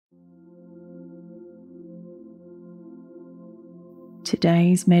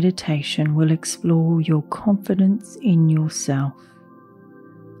Today's meditation will explore your confidence in yourself.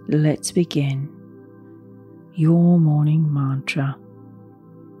 Let's begin. Your morning mantra.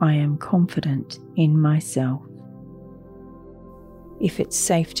 I am confident in myself. If it's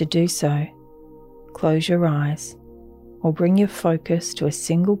safe to do so, close your eyes or bring your focus to a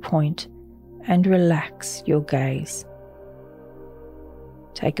single point and relax your gaze.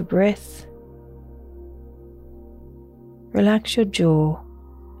 Take a breath. Relax your jaw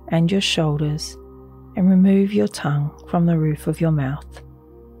and your shoulders and remove your tongue from the roof of your mouth.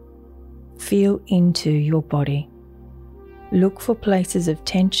 Feel into your body. Look for places of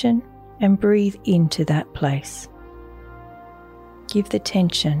tension and breathe into that place. Give the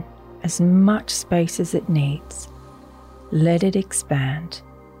tension as much space as it needs. Let it expand.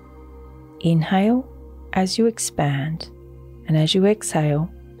 Inhale as you expand, and as you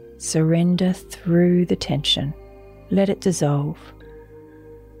exhale, surrender through the tension. Let it dissolve.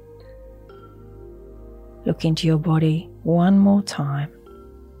 Look into your body one more time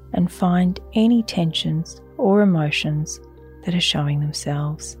and find any tensions or emotions that are showing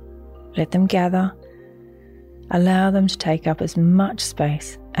themselves. Let them gather. Allow them to take up as much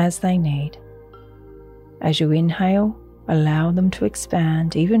space as they need. As you inhale, allow them to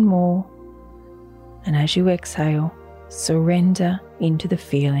expand even more. And as you exhale, surrender into the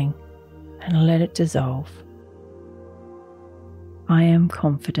feeling and let it dissolve. I am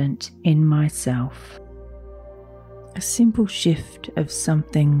confident in myself. A simple shift of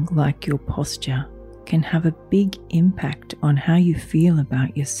something like your posture can have a big impact on how you feel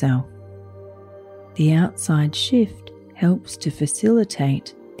about yourself. The outside shift helps to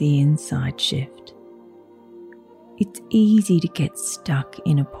facilitate the inside shift. It's easy to get stuck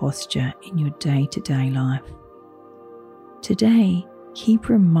in a posture in your day-to-day life. Today, keep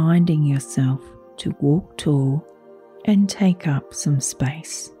reminding yourself to walk tall and take up some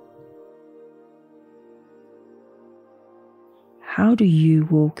space. How do you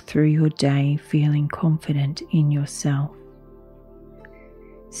walk through your day feeling confident in yourself?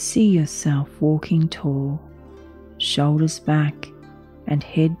 See yourself walking tall, shoulders back, and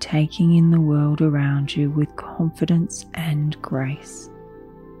head taking in the world around you with confidence and grace.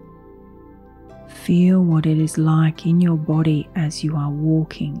 Feel what it is like in your body as you are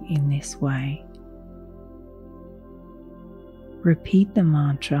walking in this way. Repeat the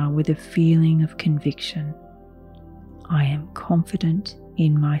mantra with a feeling of conviction. I am confident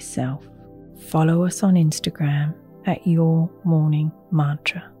in myself. Follow us on Instagram at Your Morning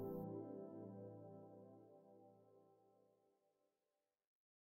Mantra.